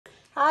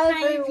Hi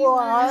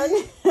everyone.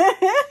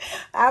 I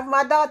have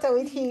my daughter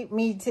with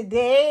me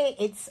today.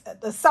 It's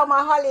the summer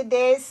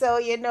holidays, so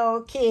you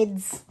know,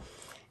 kids,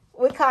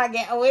 we can't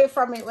get away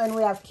from it when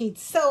we have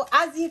kids. So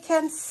as you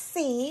can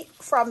see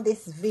from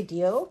this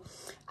video,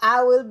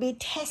 I will be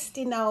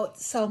testing out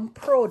some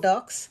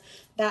products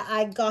that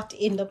I got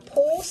in the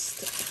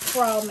post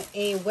from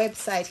a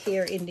website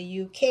here in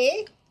the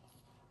UK.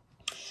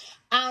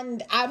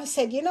 And I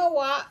said, you know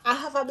what, I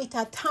have a bit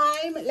of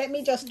time, let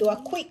me just do a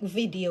quick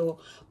video.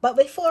 But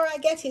before I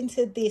get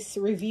into this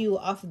review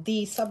of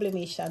the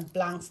sublimation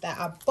blanks that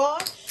I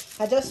bought,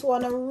 I just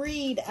want to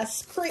read a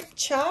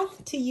scripture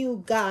to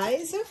you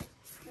guys,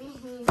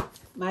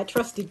 my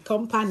trusted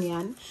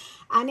companion.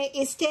 And it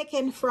is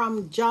taken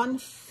from John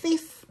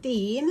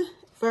 15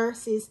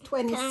 verses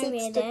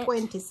 26 to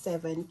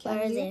 27.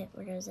 Where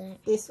is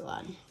it? This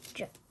one.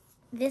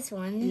 This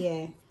one?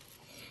 Yeah.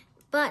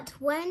 But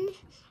when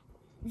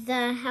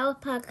the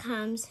Helper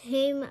comes,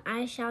 whom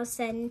I shall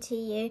send to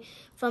you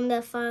from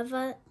the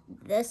Father,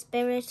 the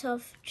Spirit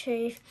of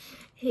truth,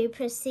 who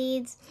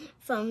proceeds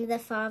from the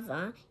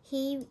Father,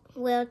 he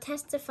will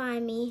testify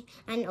me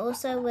and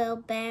also will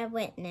bear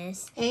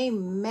witness.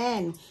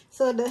 Amen.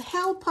 So the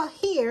Helper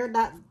here,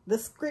 that the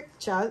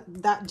scripture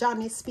that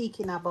John is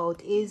speaking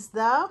about, is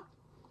the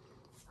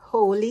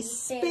Holy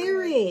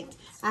Spirit,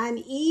 and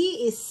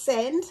he is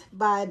sent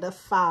by the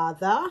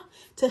Father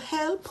to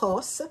help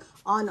us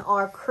on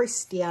our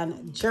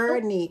Christian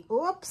journey.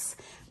 Oops,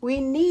 we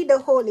need the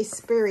Holy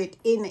Spirit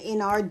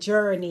in our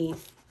journey.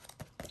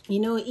 You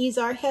know, he's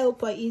our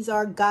helper, he's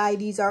our guide,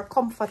 he's our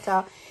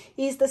comforter,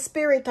 he's the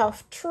Spirit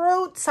of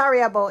truth.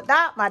 Sorry about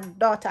that, my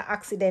daughter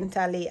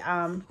accidentally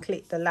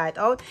clicked the light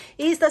out.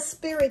 He's the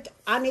Spirit,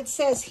 and it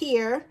says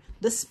here,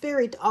 the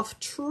Spirit of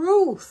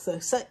truth.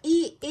 So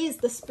he is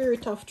the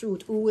Spirit of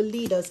truth who will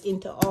lead us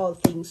into all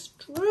things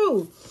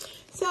true.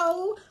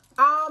 So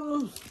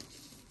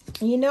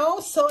you know,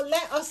 so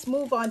let us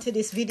move on to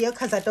this video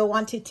because I don't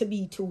want it to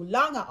be too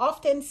long. I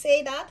often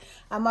say that,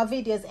 and my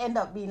videos end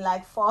up being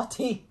like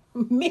 40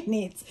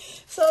 minutes.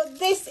 So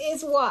this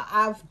is what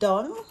I've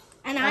done.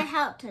 And I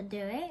helped her do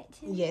it.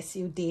 Yes,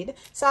 you did.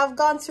 So I've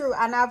gone through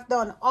and I've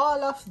done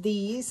all of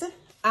these.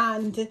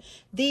 And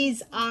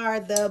these are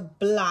the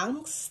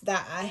blanks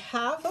that I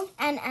have.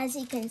 And as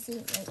you can see,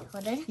 wait,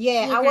 hold on.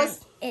 Yeah,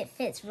 it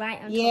fits right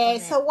on top of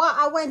it. So what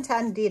I went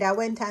and did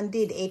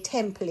a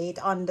template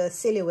on the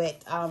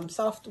Silhouette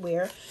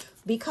software,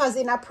 because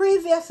in a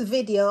previous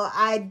video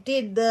I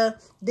did the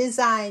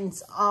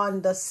designs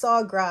on the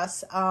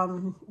Sawgrass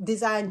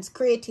Designs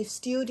Creative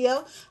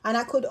Studio, and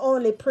I could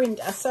only print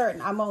a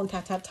certain amount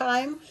at a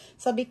time.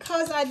 So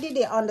because I did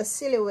it on the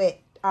Silhouette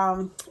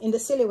in the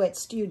Silhouette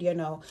studio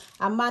now,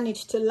 I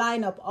managed to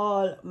line up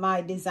all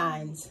my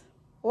designs.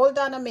 Hold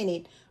on a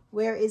minute.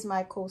 Where is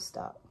my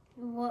coaster?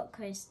 What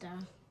coaster?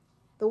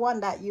 The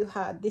one that you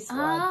had, this one.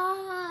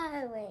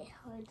 Oh, wait,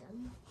 hold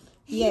on.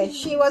 Yeah,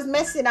 she was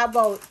messing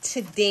about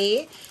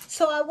today.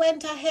 So I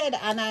went ahead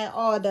and I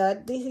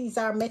ordered, these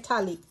are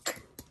metallic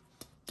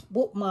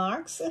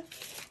bookmarks,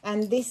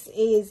 and this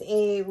is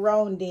a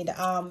rounded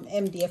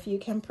MDF. You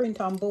can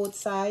print on both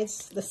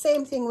sides. The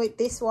same thing with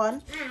this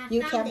one,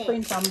 you can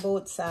print on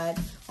both sides.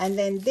 And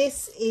then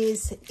this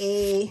is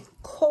a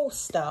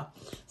coaster.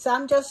 So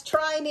I'm just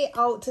trying it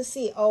out to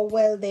see how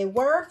well they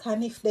work,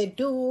 and if they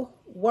do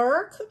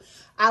work,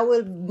 I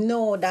will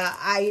know that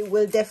I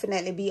will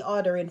definitely be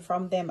ordering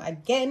from them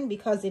again,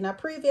 because in a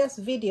previous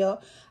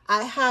video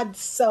I had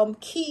some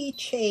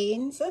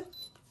keychains,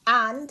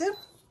 and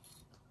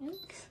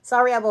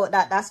sorry about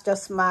that, that's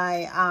just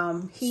my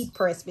heat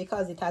press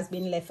because it has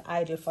been left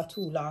idle for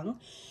too long.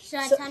 Should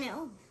I turn it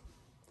off?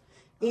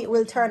 It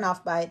will turn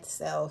off by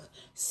itself.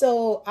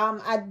 So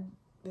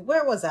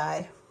where was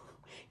I?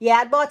 Yeah,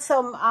 I bought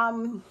some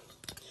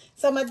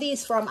of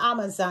these from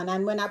Amazon,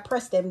 and when I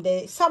pressed them,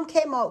 some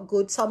came out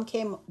good, some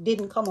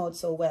didn't come out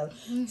so well.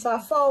 So I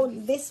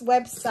found this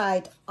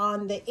website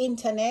on the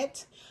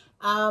internet.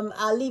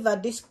 I'll leave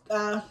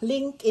a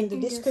link in the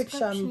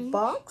description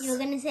box. You're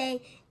gonna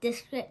say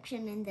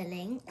description in the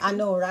link. I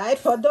know, right?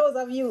 For those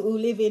of you who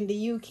live in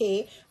the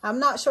UK, I'm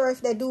not sure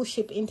if they do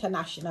ship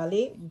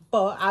internationally,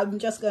 but I'm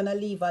just gonna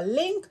leave a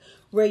link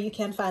where you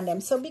can find them.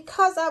 So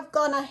because I've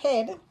gone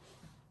ahead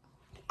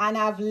and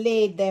I've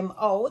laid them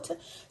out,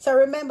 so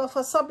remember,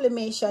 for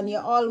sublimation you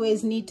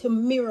always need to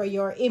mirror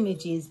your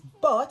images,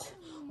 but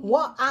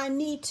what I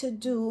need to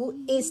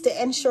do is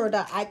to ensure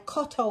that I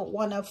cut out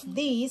one of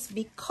these,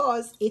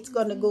 because it's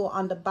going to go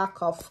on the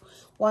back of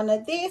one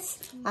of this,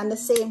 and the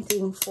same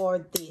thing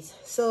for this.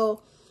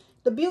 So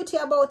the beauty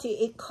about it,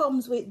 it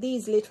comes with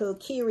these little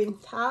keyring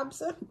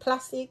tabs,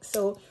 plastic.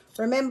 So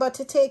remember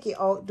to take it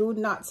out, do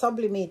not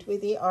sublimate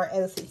with it, or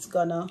else it's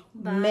gonna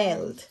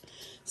melt.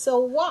 So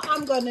what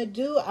I'm gonna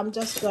do, I'm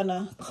just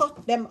gonna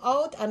cut them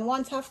out, and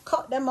once I've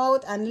cut them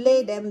out and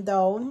lay them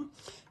down,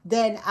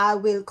 then I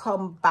will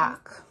come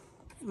back.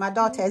 My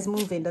daughter is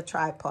moving the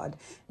tripod.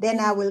 Then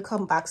I will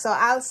come back. So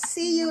I'll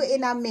see you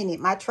in a minute.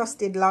 My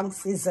trusted long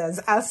scissors.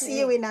 I'll see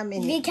you in a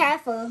minute. Be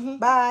careful.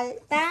 Bye.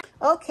 Bye.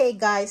 Okay,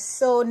 guys.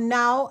 So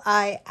now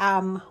I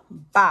am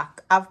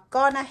back. I've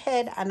gone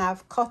ahead and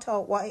I've cut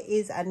out what it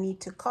is I need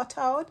to cut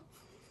out.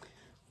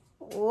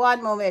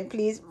 One moment,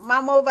 please.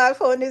 My mobile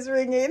phone is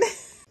ringing.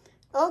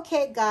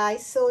 Okay,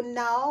 guys. So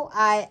now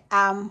I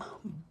am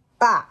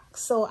back.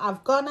 So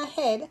I've gone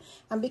ahead,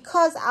 and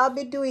because I'll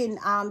be doing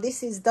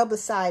this is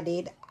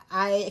double-sided,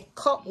 I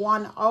cut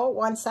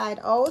one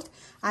side out,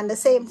 and the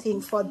same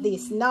thing for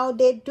this. Now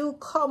they do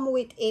come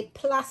with a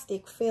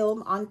plastic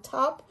film on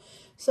top,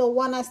 so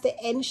one has to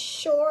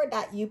ensure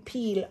that you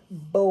peel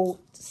both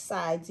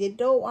sides. You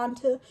don't want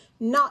to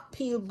not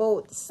peel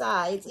both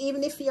sides.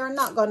 Even if you're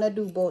not gonna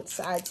do both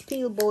sides,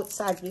 peel both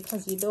sides,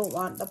 because you don't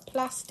want the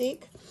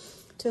plastic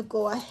to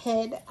go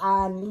ahead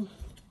and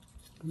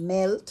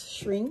melt,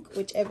 shrink,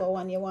 whichever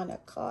one you want to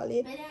call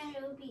it. But then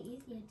it will be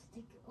easier to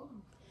take it off.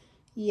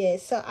 Yeah,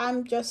 so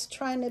I'm just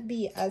trying to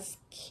be as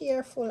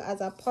careful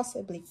as I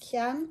possibly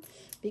can,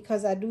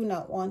 because I do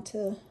not want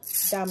to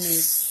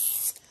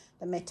damage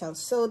the metal.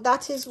 So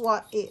that is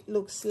what it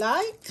looks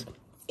like.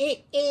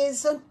 It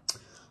is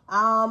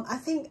I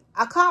think,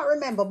 I can't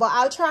remember, but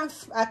I'll try and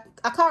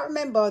I can't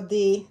remember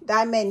the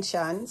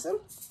dimensions,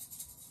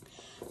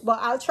 but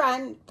I'll try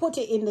and put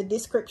it in the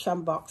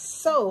description box.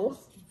 So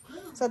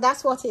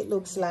that's what it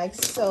looks like.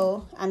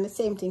 So, and the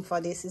same thing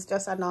for this, is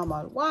just a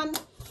normal one.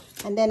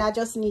 And then I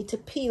just need to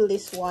peel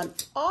this one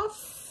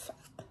off.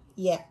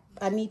 Yeah,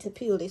 I need to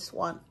peel this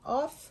one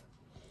off.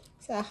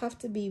 So I have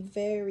to be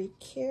very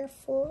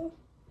careful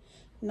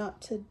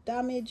not to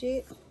damage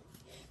it.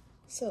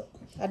 So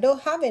I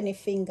don't have any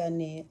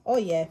fingernail. Oh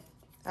yeah,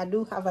 I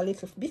do have a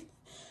little bit.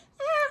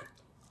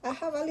 I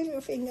have a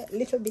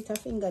little bit of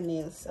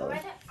fingernails. So I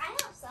have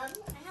some.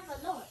 I have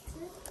a lot.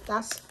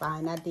 That's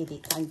fine. I did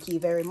it. Thank you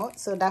very much.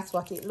 So that's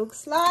what it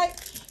looks like.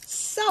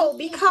 So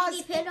because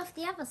you peel off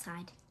the other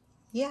side.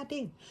 Yeah, I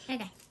did.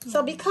 Okay.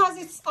 So because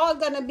it's all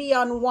gonna be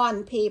on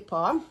one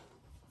paper,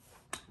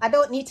 I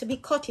don't need to be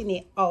cutting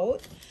it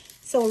out.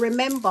 So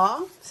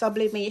remember,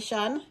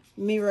 sublimation,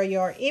 mirror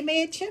your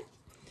image.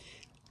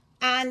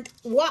 And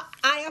what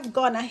I have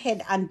gone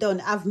ahead and done,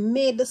 I've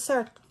made the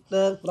circle,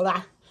 the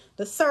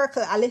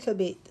circle a little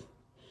bit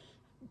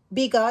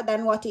bigger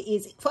than what it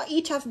is. For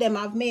each of them,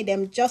 I've made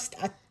them just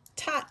a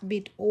tad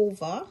bit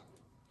over.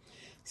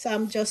 So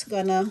I'm just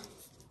gonna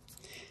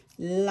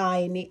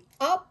line it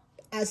up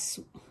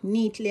as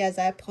neatly as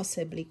I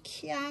possibly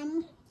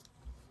can.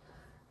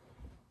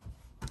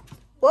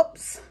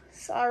 Whoops,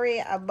 sorry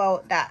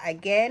about that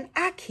again.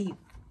 I keep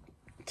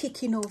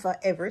kicking over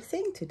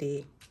everything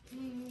today.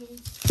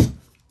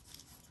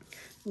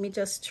 Let me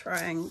just try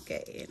and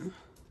get in.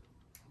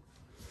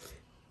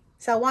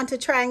 So I want to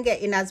try and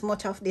get in as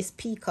much of this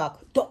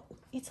peacock.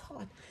 It's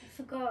hard. I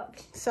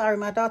forgot. Sorry,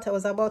 my daughter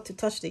was about to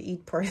touch the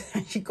eat purse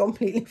and she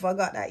completely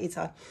forgot that it's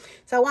hard.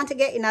 So I want to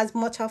get in as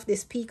much of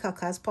this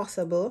peacock as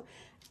possible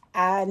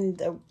and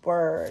the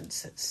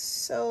birds.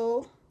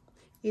 So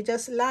you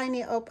just line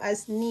it up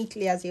as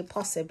neatly as you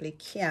possibly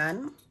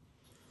can.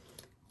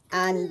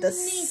 And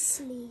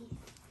Neatly.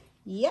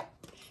 Yep.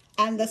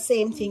 And the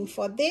same thing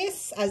for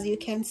this. As you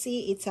can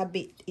see, it's a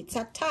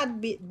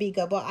tad bit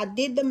bigger, but I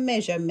did the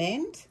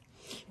measurement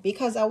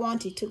because I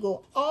want it to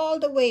go all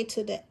the way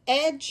to the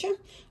edge.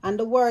 And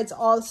the words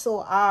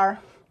also are,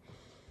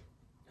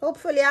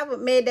 hopefully I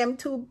haven't made them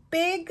too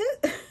big.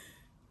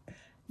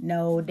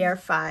 No, they're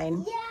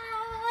fine. Yeah.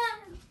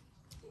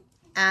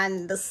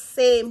 And the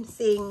same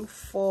thing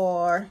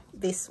for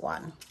this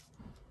one.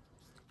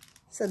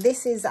 So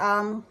this is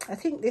I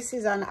think this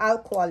is an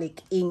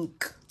alcoholic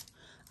ink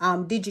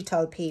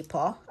digital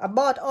paper. I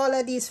bought all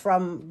of these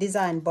from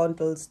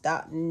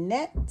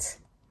designbundles.net,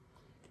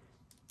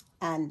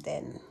 and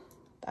then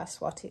that's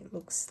what it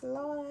looks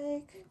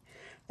like.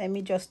 Let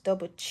me just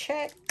double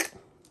check.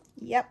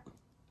 Yep,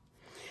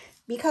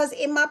 because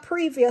in my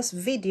previous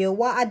video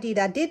what I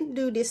didn't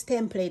do this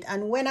template,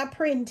 and when I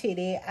printed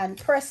it and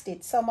pressed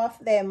it, some of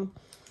them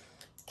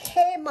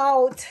came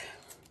out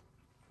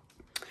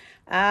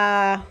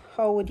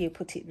how would you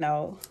put it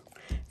now?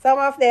 Some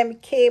of them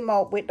came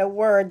out with the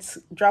words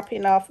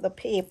dropping off the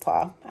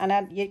paper,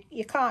 and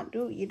you can't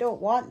do, you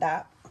don't want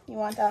that. You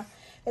want a,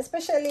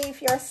 especially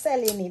if you're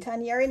selling it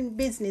and you're in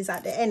business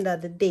at the end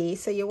of the day,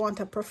 so you want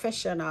a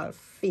professional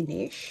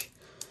finish.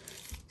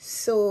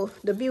 So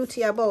the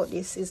beauty about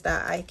this is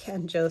that I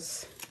can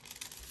just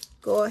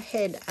go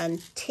ahead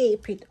and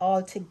tape it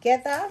all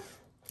together.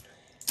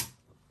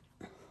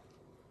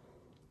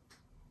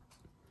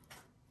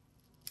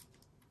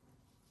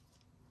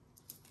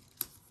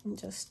 And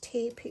just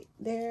tape it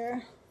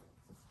there.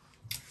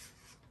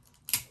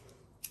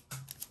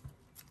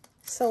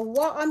 So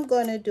what I'm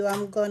gonna do,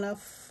 I'm gonna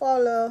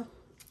follow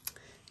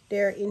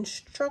their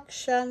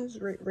instructions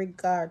with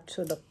regard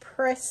to the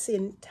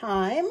pressing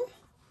time.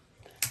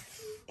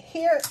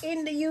 Here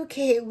in the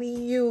UK we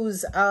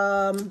use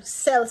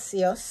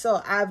Celsius,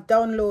 so I've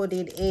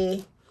downloaded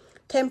a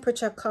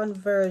temperature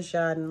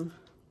conversion.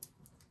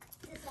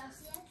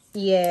 Celsius?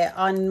 yeah,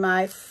 on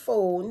my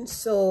phone.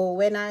 So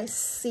when I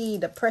see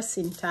the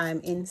pressing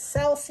time in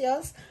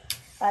Celsius,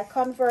 I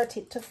convert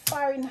it to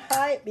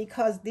Fahrenheit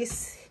because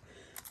this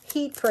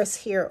heat press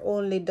here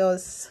only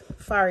does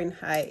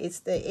Fahrenheit. It's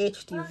the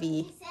HTV. Well,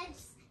 he said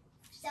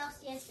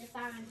Celsius to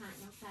Fahrenheit,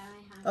 not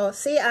Fahrenheit. Oh,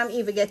 see, I'm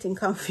even getting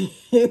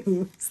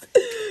confused.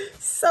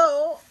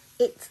 So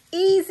it's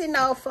easy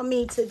now for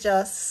me to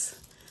just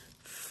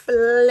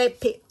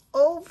flip it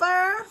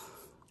over,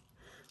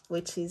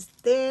 which is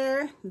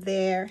there.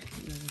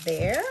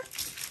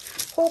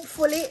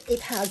 Hopefully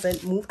it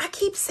hasn't moved. I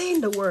keep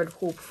saying the word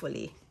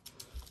hopefully.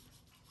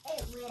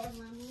 It will,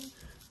 Mommy.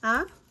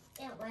 Huh?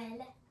 It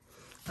will.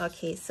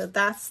 Okay, so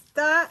that's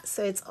that.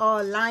 So it's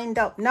all lined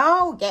up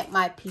now. Get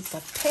my piece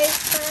of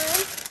paper.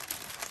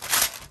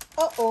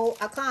 Uh-oh,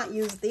 I can't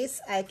use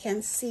this. I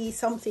can see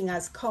something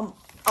has come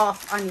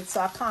off on it,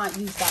 so I can't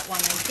use that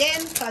one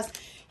again, because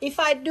if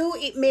I do,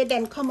 it may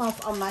then come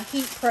off on my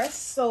heat press.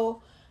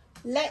 So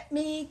let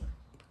me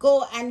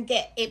go and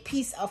get a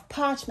piece of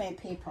parchment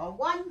paper.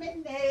 1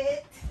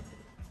 minute.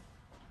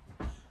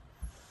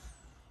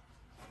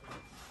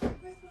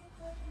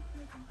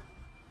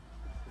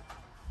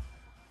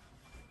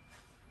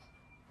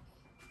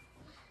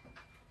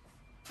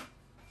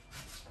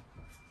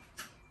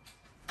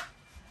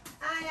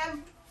 I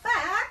am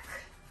back.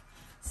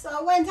 So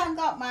I went and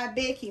got my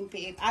baking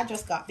paper. I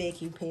just got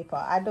baking paper.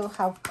 I don't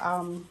have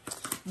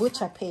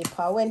butcher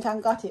paper. I went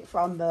and got it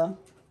from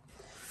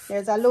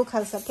there's a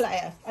local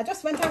supplier. I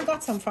just went and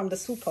got some from the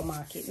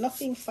supermarket.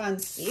 Nothing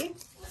fancy.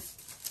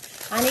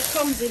 And it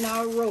comes in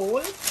a roll.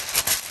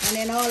 And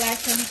then all I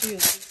can do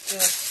is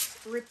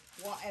just rip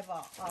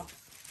whatever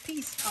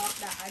piece off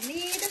that I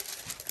need.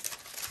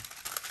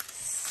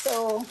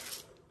 So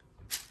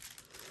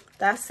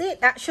that's it.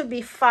 That should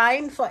be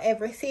fine for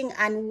everything.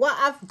 And what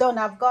I've done,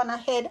 I've gone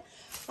ahead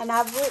and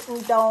I've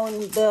written down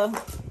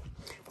the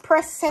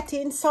press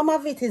setting. Some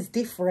of it is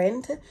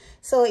different.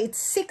 So it's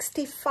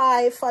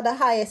 65 for the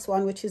highest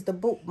one, which is the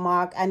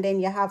bookmark, and then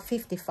you have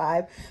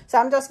 55. So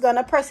I'm just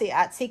gonna press it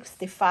at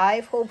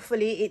 65.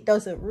 Hopefully it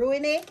doesn't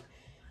ruin it.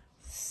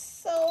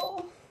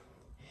 So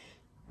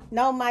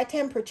now my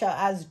temperature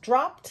has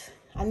dropped.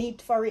 I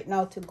need for it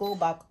now to go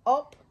back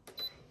up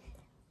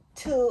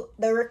to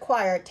the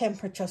required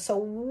temperature. So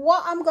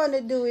what I'm going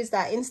to do is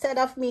that instead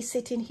of me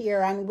sitting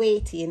here and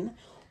waiting,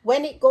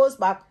 when it goes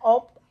back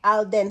up,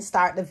 I'll then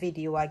start the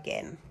video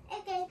again.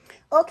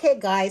 Okay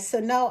guys, so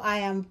now I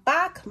am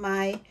back.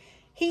 My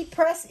heat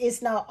press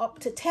is now up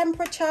to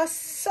temperature,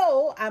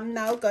 so I'm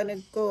now going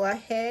to go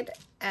ahead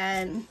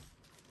and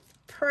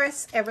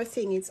press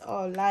everything. It's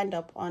all lined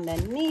up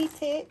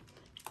underneath it,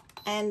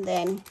 and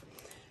then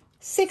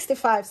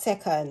 65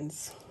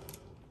 seconds.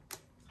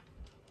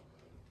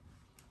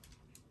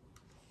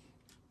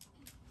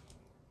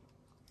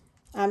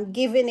 I'm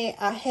giving it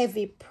a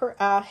heavy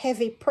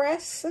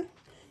press.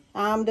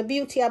 The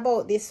beauty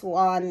about this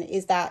one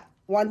is that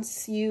when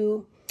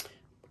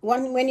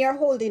you're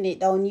holding it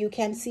down, you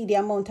can see the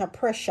amount of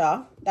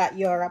pressure that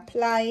you're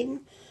applying.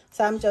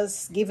 So I'm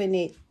just giving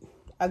it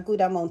a good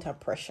amount of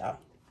pressure.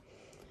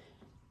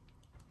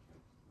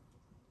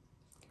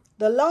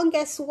 The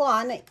longest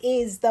one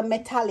is the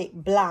metallic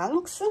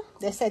blanks.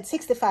 They said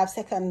 65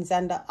 seconds,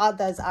 and the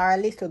others are a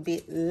little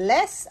bit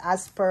less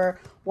as per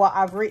what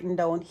I've written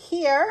down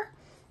here,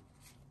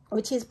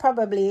 which is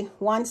probably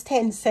one's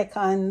 10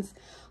 seconds,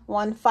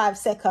 1 5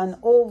 second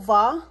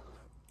over.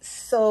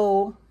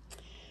 So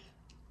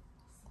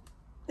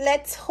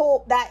let's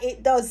hope that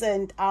it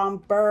doesn't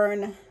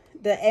burn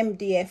the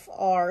MDF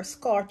or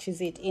scorches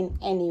it in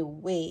any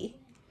way.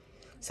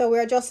 So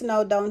we're just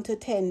now down to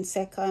 10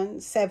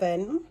 seconds,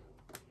 7.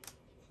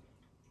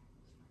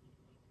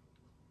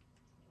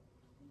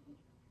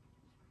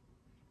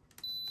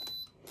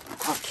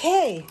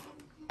 Okay.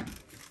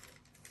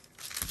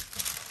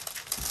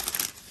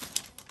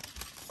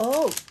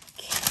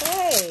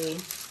 Okay.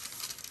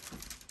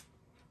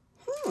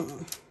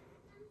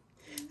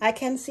 I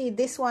can see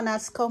this one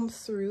has come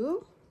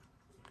through,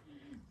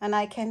 and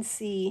I can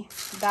see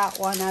that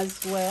one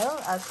as well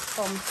has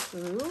come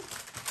through.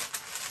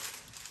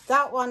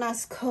 That one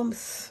has come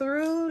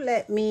through.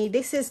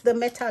 This is the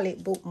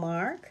metallic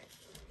bookmark.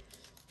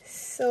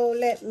 So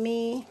let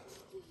me,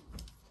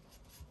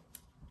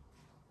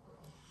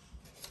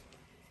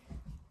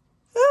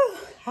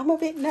 I'm a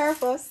bit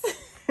nervous.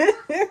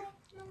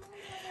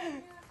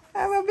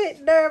 I'm a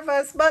bit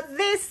nervous, but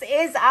this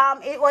is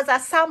it was a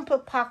sample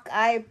pack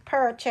I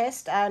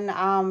purchased, and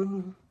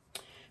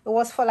it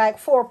was for like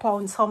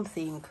 £4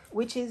 something,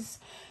 which is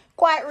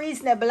quite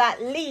reasonable.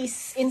 At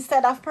least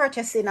instead of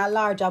purchasing a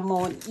large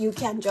amount, you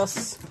can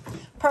just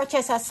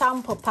purchase a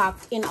sample pack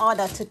in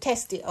order to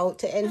test it out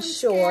to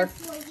ensure. I'm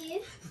scared for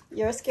you.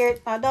 You're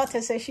scared? My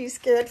daughter says she's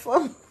scared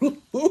for me.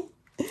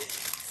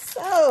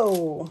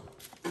 So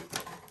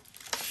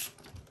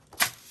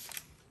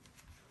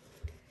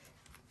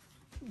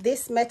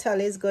this metal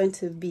is going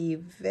to be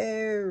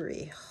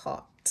very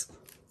hot.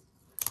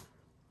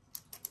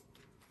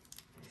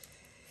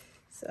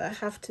 So I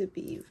have to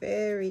be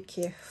very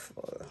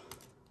careful.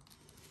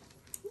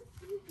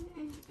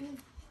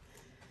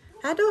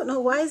 I don't know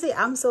why is it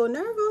I'm so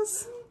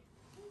nervous.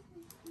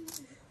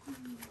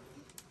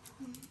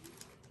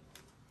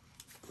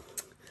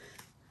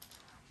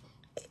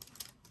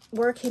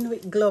 Working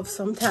with gloves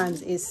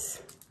sometimes is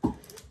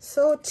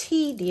so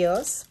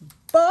tedious,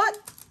 but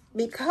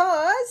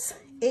because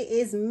it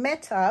is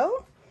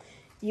metal,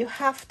 you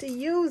have to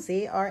use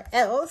it or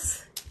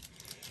else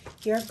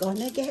you're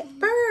gonna get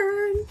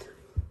burned.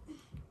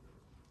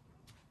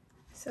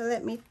 So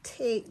let me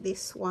take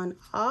this one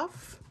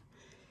off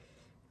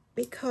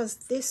because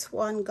this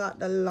one got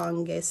the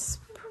longest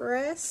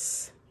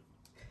press.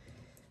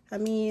 I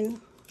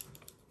mean,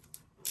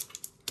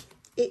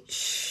 it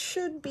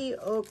should be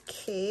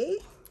okay.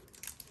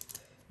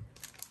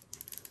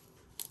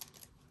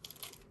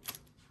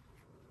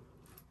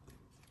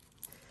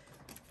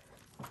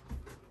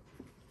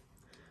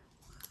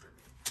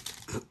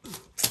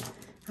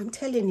 I'm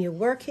telling you,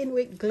 working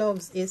with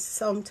gloves is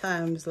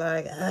sometimes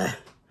like, Disgusting.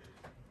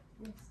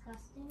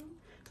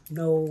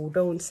 no,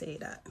 don't say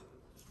that.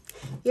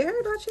 You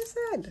heard what you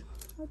said?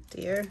 Oh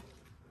dear.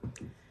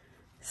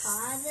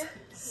 Odd.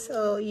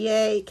 So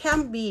yeah, it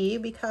can be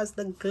because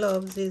the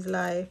gloves is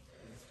like,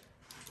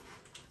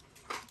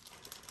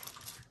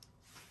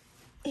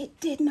 it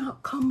did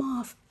not come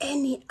off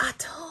any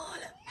at all.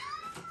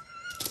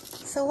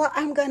 So what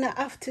I'm gonna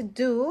have to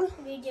do,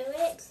 Redo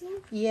it.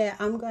 yeah,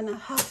 I'm gonna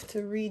have to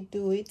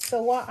redo it.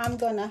 So what I'm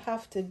gonna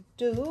have to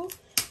do,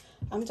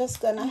 I'm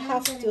just gonna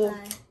have to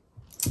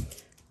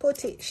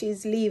put it,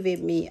 she's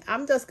leaving me.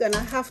 I'm just gonna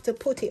have to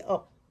put it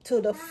up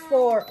to the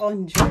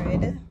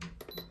 400.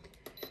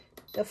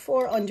 The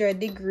 400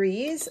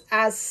 degrees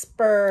as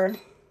per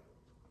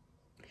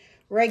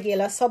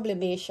regular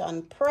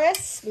sublimation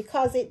press,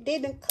 because it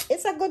didn't,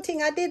 it's a good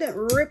thing I didn't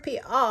rip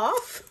it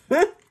off.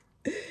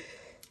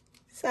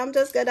 So I'm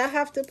just gonna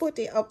have to put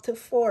it up to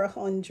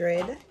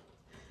 400.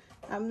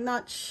 I'm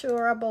not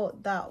sure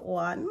about that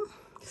one,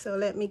 so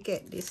let me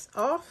get this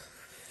off.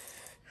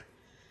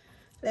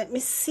 Let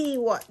me see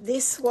what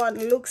this one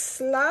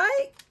looks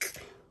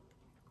like.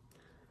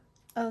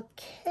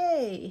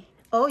 Okay.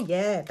 Oh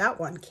yeah, that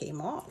one came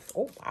off.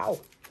 Oh wow.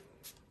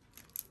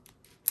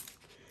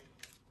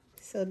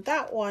 So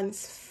that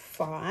one's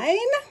fine.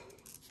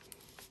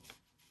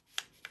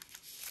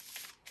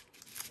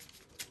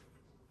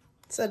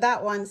 So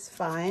that one's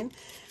fine.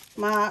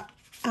 My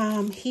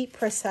heat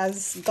press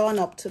has gone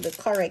up to the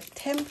correct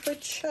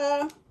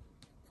temperature.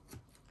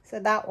 So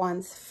that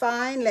one's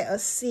fine. Let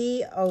us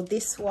see how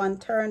this one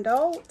turned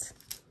out,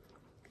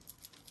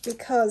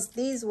 because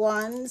these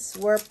ones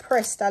were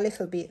pressed a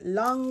little bit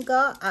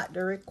longer at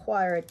the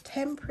required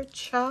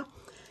temperature.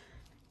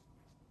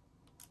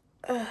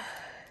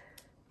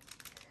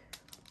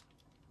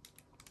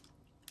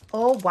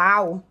 Oh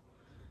wow,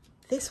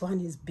 this one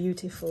is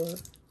beautiful,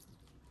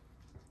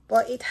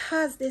 but it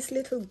has this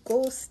little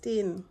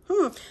ghosting.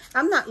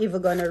 I'm not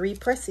even gonna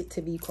repress it,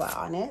 to be quite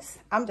honest.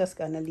 I'm just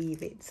gonna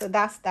leave it. So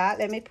that's that.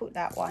 Let me put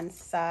that one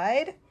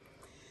side.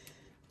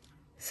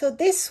 So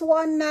this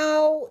one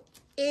now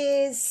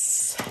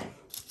is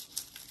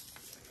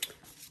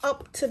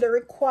up to the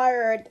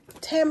required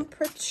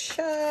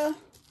temperature,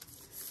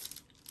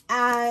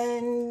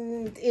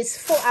 and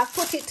it's I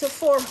put it to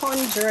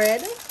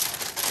 400,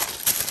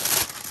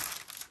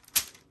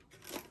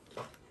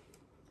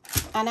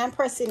 and I'm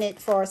pressing it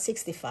for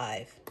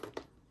 65.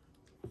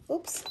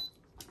 Oops.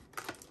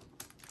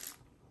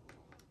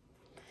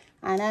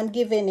 And I'm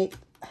giving it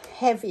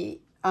heavy,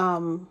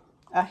 a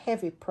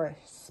heavy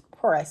press.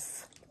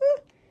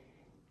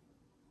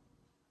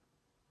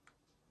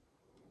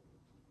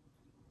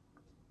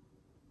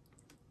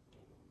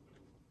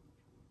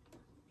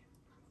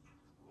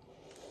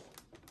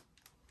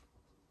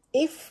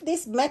 If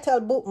this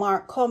metal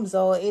bookmark comes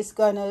out, it's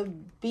gonna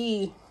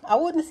be, I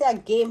wouldn't say a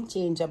game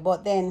changer,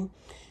 but then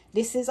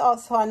this is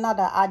also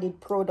another added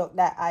product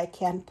that I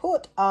can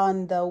put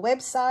on the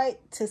website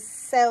to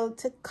sell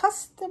to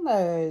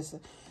customers.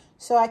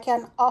 So I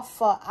can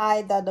offer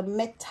either the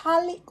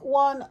metallic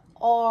one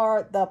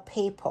or the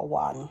paper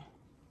one,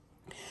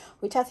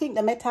 which I think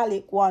the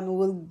metallic one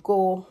will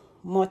go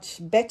much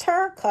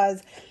better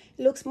because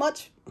it looks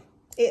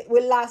it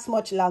will last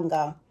much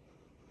longer.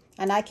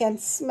 And I can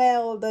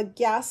smell the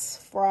gas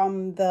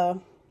from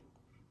the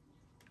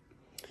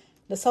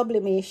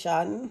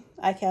sublimation.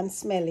 I can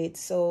smell it.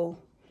 So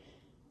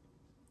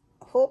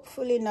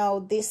hopefully now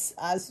this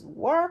has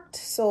worked.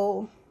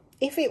 So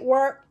if it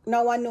worked,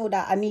 now I know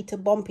that I need to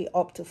bump it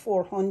up to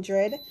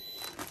 400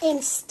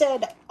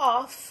 instead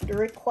of the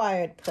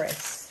required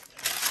press.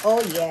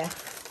 Oh yeah.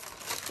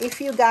 If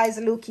you guys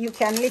look, you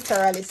can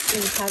literally see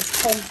it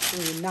has come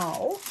through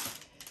now.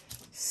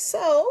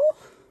 So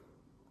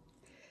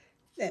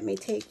let me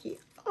take it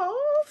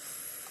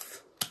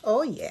off.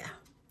 Oh yeah.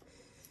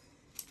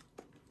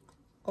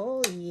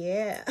 Oh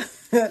yeah.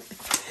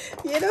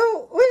 You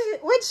know,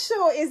 which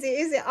show is it?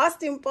 Is it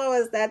Austin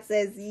Powers that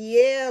says,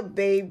 yeah,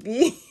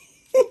 baby?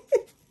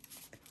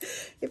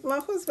 If my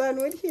husband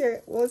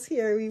was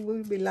here, we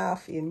would be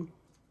laughing.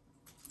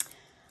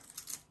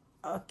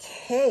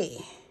 Okay.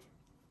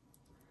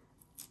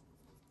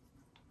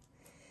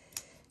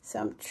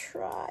 some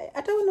try.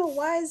 I don't know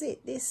why is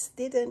it this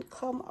didn't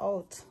come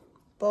out,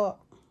 but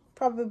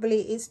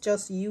probably it's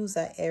just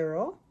user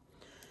error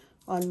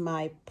on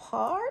my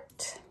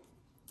part.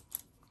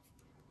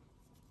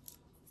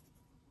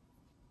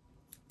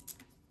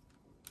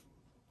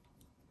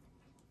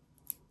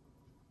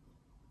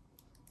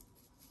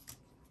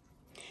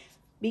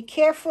 Be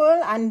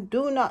careful and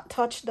do not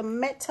touch the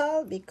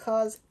metal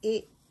because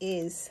it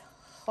is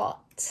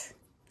hot.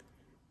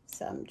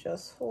 So I'm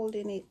just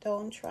holding it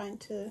down, trying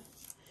to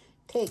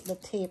take the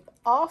tape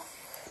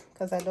off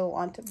because I don't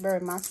want to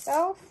burn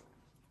myself.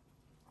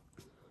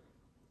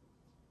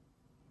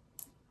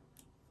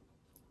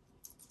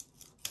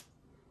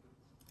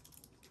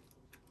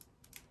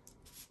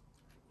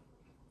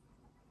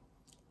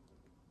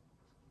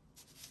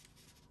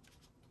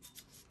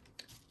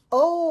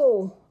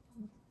 Oh,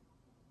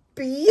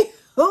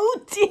 beautiful.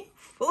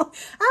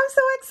 I'm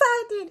so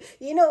excited.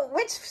 You know,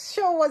 which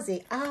show was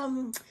it?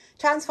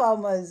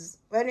 Transformers,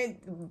 when it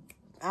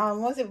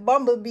was it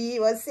Bumblebee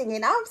was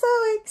singing. I'm so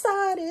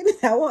excited.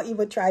 I won't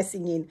even try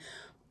singing,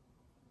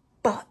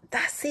 but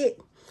that's it.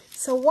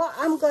 So what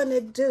I'm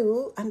gonna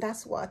do, and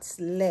that's what's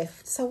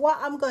left. So what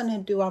I'm gonna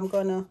do, I'm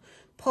gonna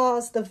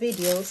pause the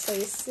video so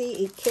you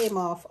see it came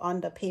off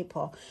on the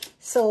paper.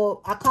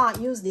 So I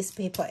can't use this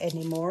paper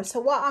anymore. So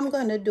what I'm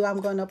gonna do, I'm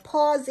gonna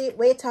pause it,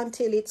 wait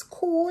until it's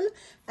cool,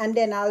 and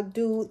then I'll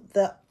do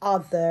the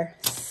other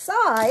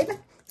side.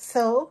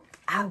 So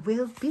I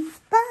will be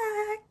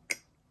back.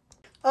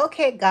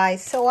 Okay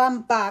guys, so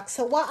I'm back.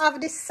 So what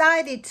I've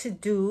decided to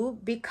do,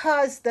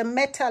 because the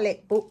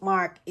metallic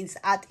bookmark is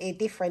at a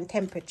different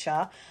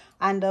temperature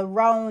and the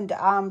round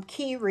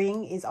key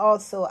ring is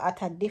also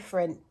at a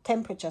different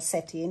temperature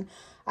setting,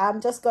 I'm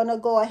just gonna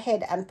go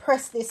ahead and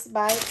press this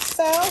by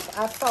itself.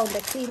 I found a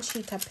clean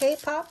sheet of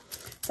paper,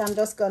 so I'm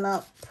just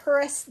gonna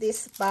press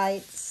this by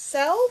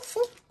itself,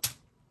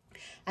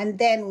 and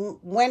then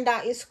when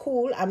that is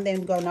cool, I'm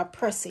then gonna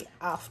press it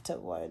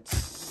afterwards.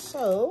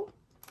 So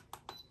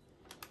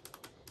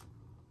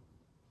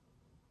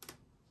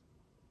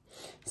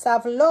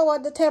I've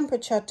lowered the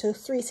temperature to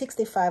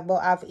 365,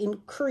 but I've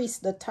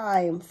increased the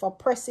time for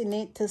pressing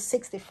it to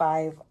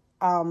 65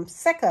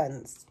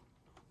 seconds.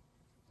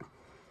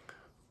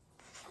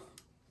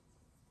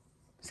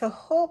 So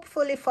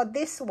hopefully for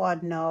this one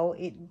now,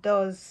 it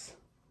does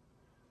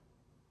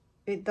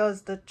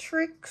the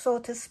trick, so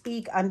to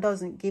speak, and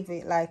doesn't give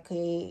it like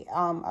a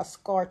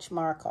scorch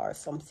mark or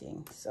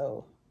something.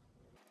 So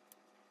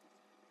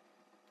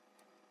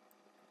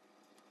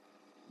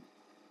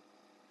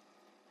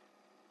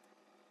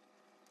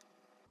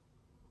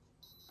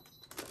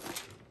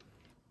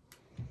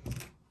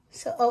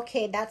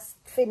okay, that's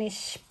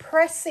finished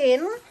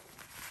pressing.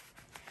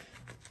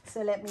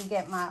 So let me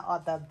get my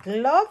other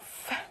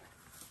glove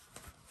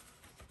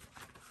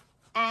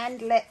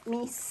and let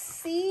me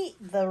see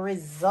the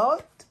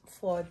result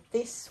for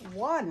this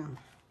one.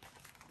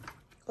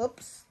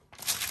 Oops.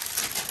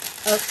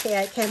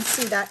 Okay, I can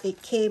see that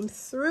it came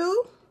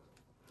through.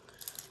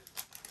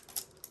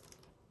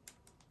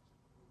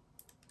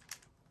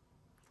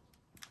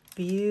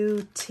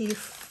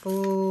 Beautiful.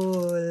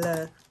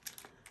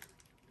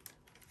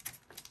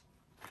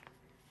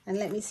 And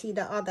let me see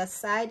the other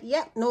side.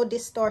 Yep, no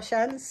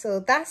distortion. So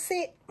that's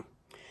it.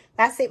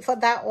 That's it for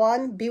that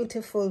one.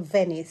 Beautiful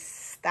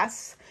Venice. I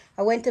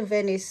went to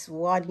Venice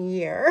 1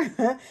 year.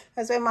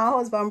 That's when my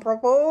husband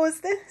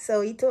proposed.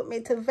 So he took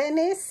me to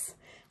Venice.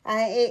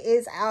 And it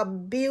is a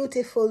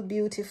beautiful,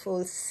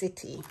 beautiful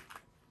city.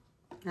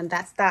 And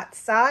that's that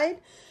side.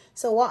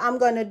 So what I'm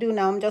going to do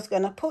now, I'm just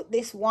going to put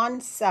this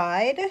one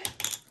side.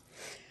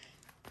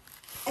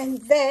 And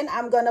then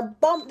I'm going to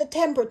bump the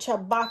temperature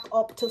back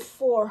up to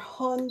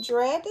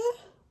 400.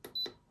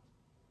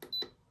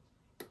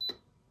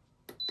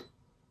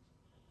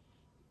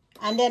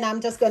 And then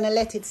I'm just going to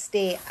let it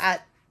stay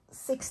at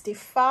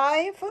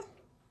 65. I'm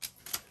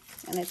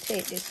going to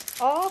take this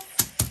off.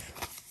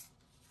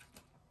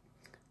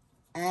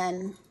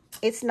 And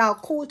it's now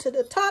cool to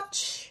the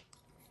touch.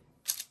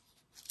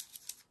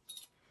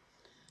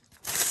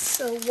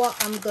 So what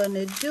I'm going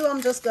to do,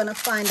 I'm just going to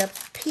find a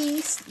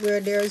piece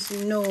where there's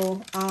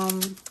no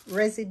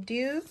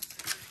residue.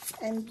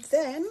 And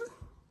then,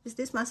 is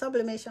this my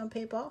sublimation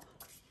paper?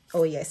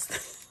 Oh,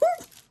 yes.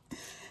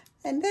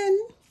 And then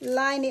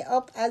line it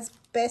up as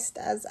best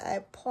as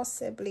I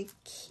possibly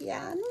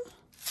can.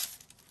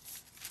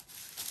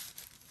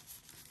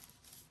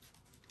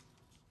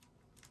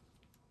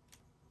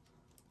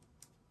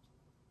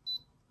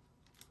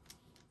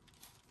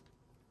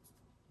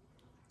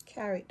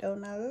 Carry it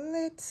down a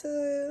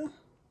little.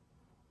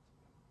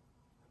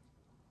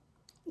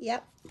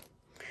 Yep.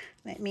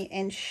 Let me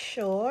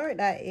ensure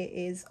that it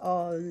is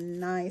all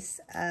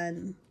nice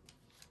and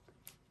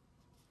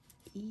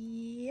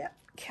yep.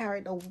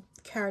 Carry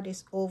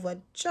this over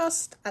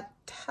just a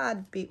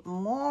tad bit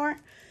more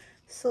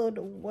so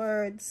the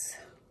words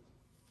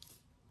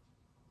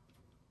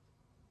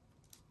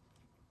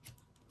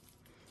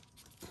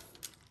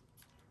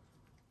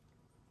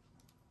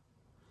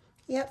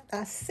yep,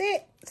 that's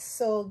it.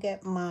 So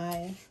get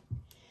my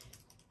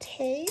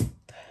tape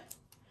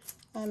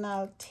And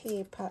I'll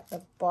tape at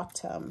the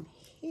bottom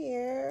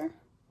here.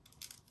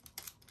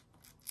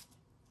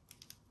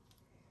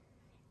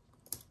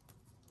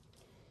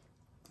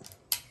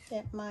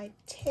 Get my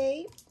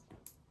tape.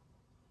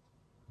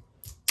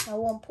 I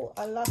won't put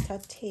a lot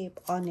of tape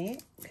on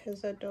it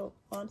because I don't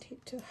want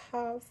it to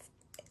have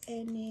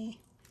any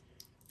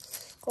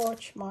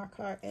scorch mark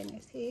or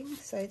anything,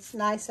 so it's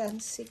nice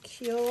and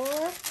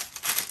secure.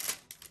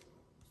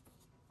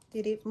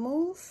 Did it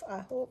move? I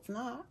hope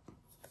not.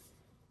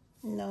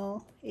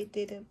 No, it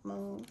didn't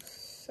move,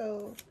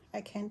 so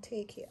I can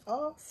take it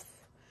off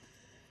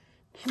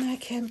and I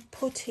can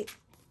put it,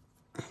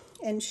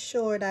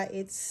 ensure that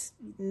it's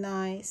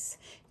nice.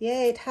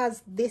 Yeah, it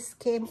has, this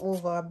came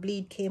over,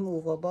 bleed came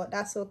over, but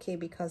that's okay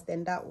because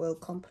then that will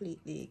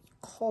completely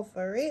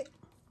cover it.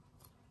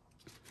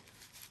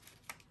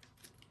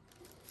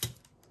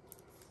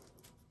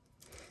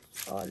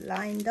 All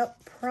lined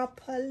up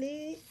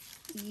properly.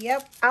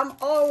 Yep, I'm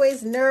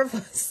always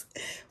nervous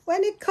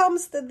when it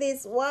comes to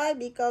this. Why?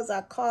 Because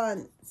I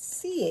can't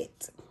see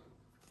it.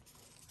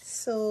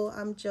 So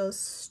I'm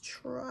just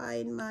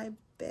trying my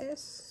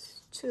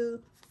best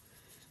to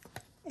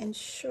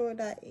ensure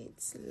that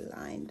it's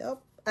lined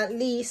up. At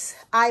least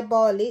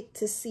eyeball it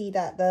to see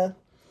that the,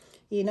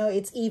 you know,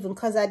 it's even,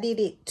 because I did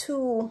it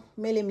 2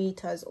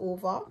 millimeters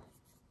over.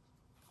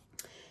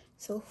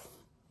 So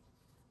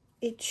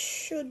it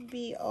should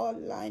be all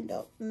lined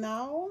up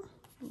now.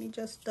 Let me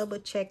just double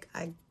check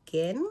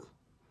again.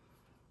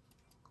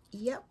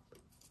 Yep,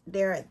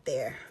 they're right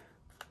there.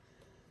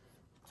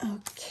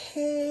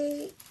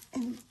 Okay,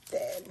 and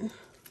then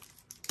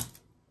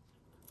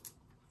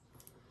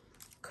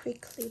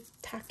quickly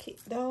tack it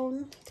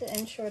down to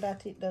ensure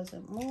that it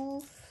doesn't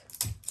move.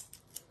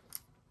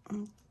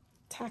 And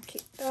tack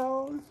it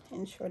down,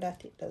 ensure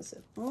that it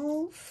doesn't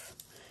move.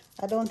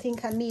 I don't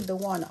think I need the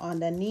one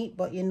underneath,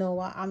 but you know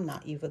what? I'm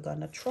not even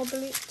gonna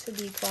trouble it, to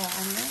be quite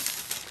honest.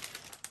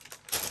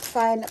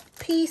 Find a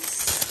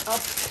piece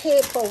of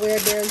paper where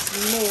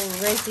there's no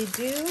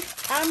residue.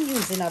 I'm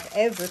using up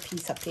every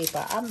piece of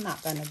paper. I'm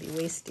not gonna be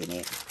wasting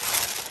it.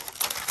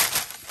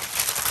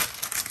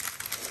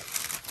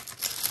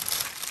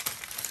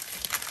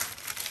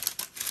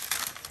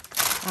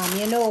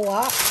 You know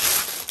what?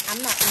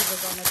 I'm not even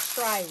gonna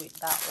try with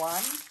that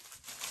one.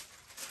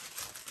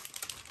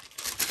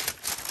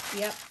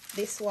 Yep,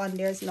 this one,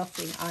 there's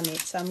nothing on it,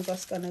 so I'm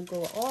just gonna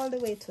go all the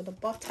way to the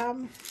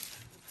bottom.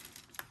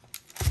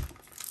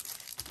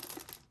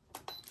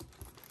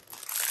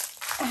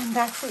 And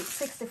that's it,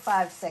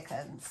 65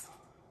 seconds.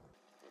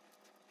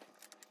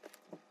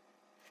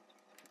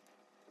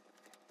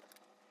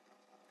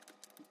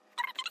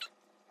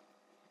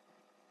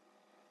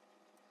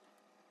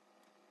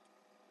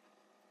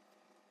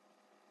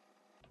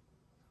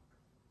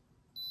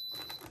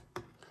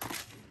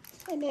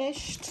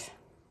 Finished.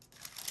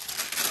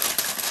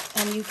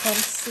 And you can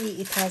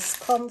see it has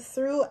come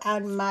through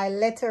and my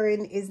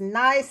lettering is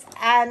nice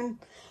and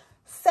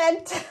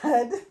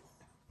centered.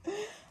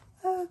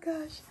 Oh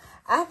gosh,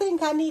 I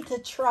think I need to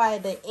try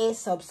the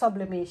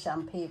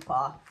sublimation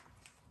paper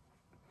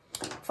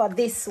for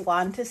this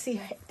one to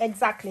see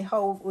exactly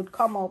how it would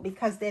come out,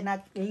 because then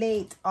I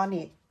lay it on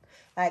it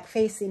like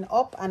facing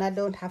up and I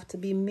don't have to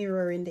be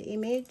mirroring the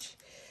image.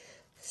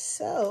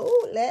 So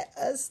let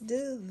us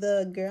do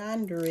the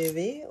grand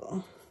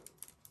reveal.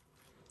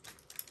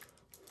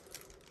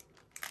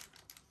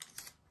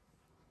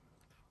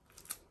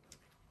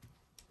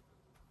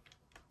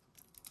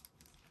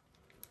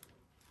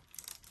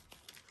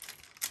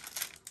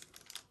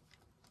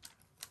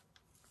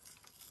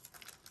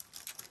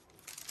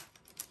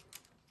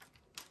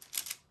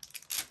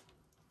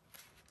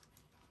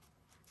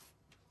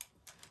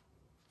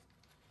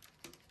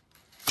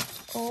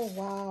 Oh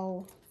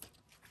wow,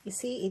 you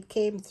see it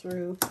came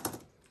through.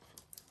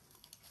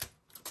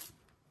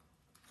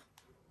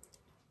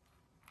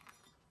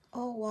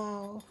 Oh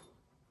wow,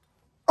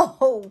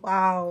 oh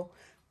wow,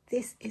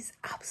 this is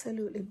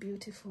absolutely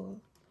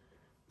beautiful.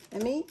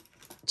 Let me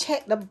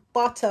check the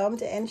bottom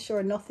to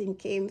ensure nothing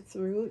came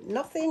through.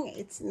 Nothing,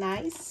 it's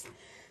nice.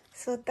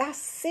 So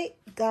that's it,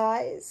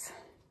 guys.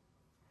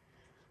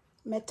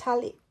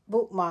 Metallic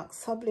bookmark,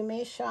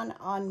 sublimation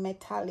on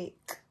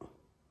metallic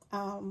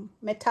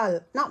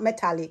not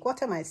metallic,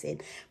 what am I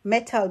saying,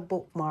 metal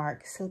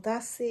bookmark. So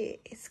that's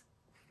it. It's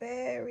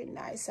very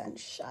nice and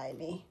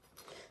shiny.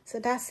 So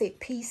that's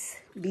it. Peace,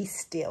 be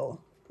still.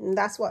 And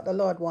that's what the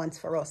Lord wants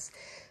for us,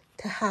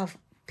 to have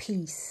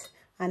peace.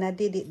 And I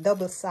did it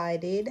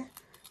double-sided,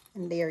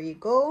 and there you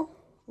go.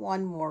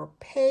 One more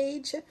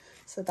page.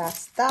 So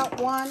that's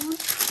that one.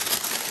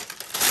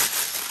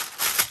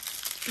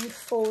 You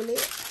fold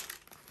it.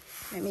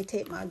 Let me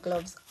take my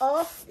gloves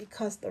off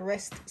because the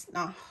rest is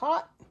not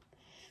hot.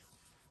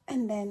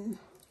 And then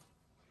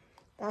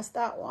that's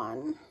that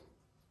one.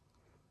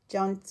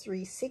 John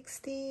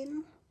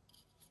 3:16.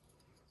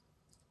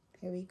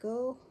 Here we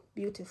go.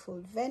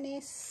 Beautiful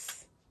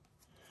Venice.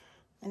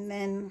 And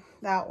then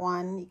that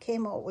one, you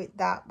came out with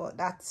that, but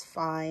that's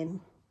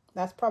fine.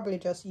 That's probably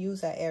just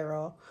user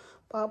error.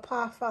 But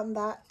apart from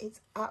that,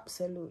 it's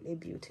absolutely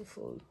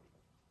beautiful.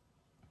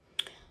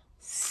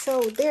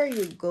 So there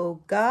you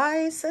go,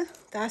 guys.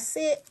 That's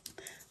it.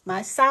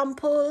 My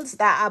samples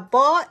that I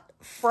bought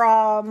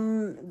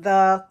from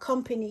the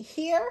company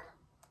here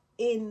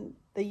in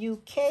the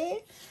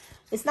UK.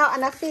 It's not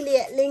an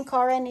affiliate link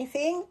or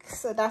anything.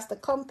 So that's the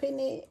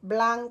company,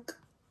 blank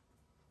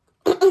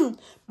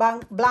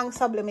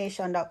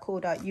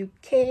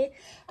sublimation.co.uk.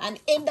 And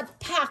in the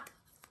pack,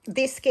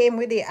 this came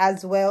with it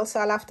as well. So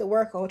I'll have to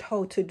work out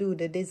how to do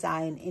the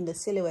design in the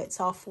Silhouette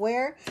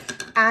software.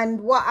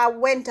 And what I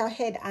went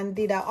ahead and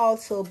did, I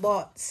also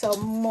bought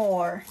some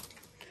more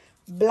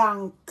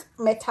blank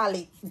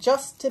metallic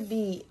just to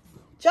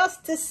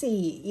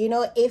see, you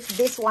know, if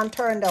this one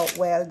turned out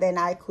well, then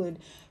I could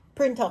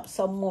print up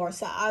some more.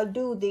 So I'll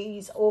do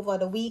these over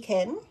the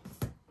weekend.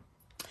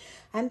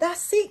 And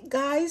that's it,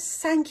 guys.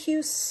 Thank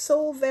you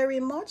so very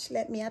much.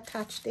 Let me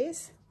attach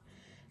this.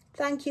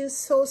 Thank you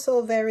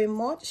so very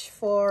much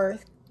for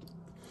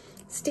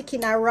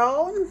sticking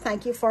around.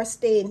 Thank you for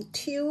staying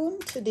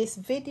tuned to this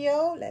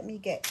video. Let me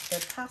get the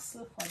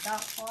tassel for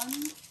that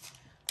one.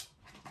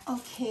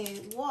 Okay,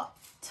 what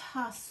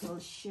tassel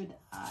should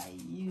I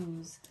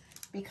use?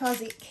 Because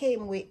it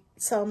came with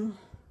some,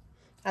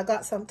 I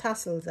got some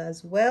tassels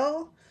as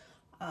well.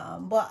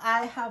 But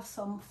I have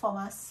some for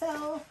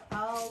myself.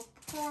 I'll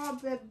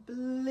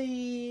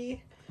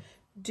probably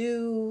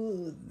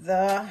do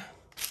that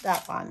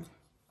one.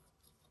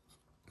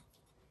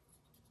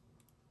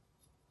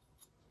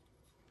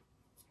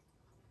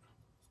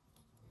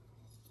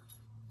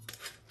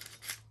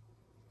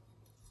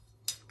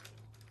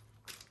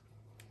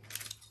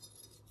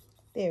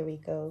 There we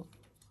go.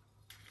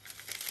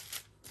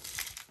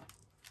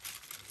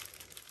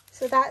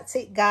 So that's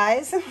it,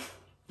 guys.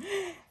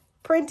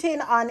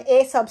 Printing on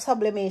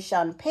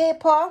sublimation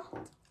paper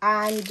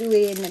and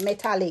doing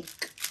metallic.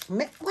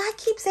 Why I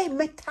keep saying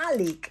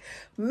metallic?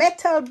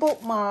 Metal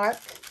bookmark,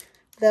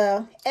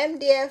 the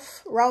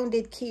MDF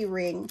rounded key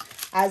ring,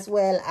 as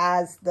well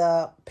as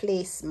the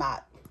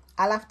placemat.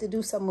 I'll have to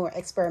do some more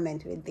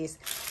experiment with this.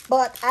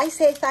 But I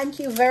say thank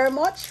you very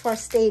much for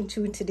staying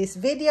tuned to this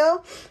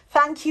video.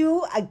 Thank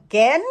you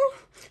again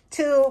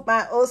to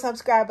my old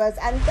subscribers,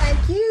 and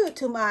thank you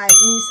to my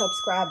new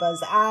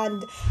subscribers,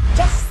 and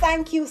just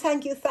thank you.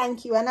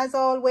 And as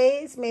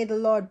always, may the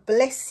Lord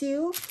bless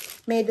you,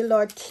 may the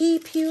Lord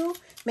keep you,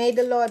 may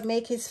the Lord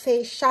make his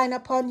face shine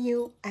upon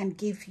you and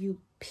give you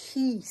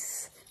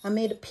peace. And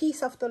may the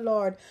peace of the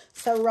Lord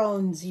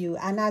surround you.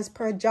 And as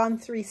per John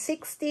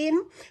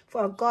 3:16,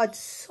 for God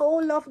so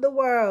loved the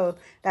world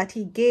that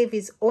he gave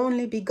his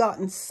only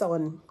begotten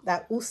Son,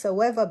 that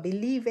whosoever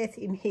believeth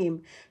in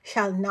him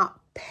shall not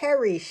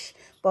perish,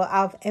 but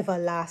have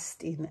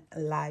everlasting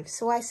life.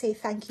 So I say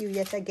thank you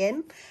yet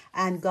again,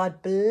 and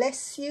God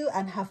bless you,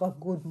 and have a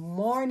good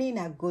morning,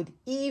 a good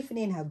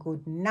evening, a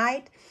good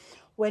night,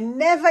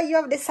 whenever you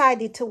have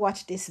decided to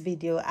watch this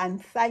video.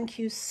 And thank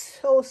you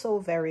so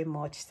very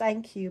much.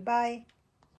 Thank you. Bye.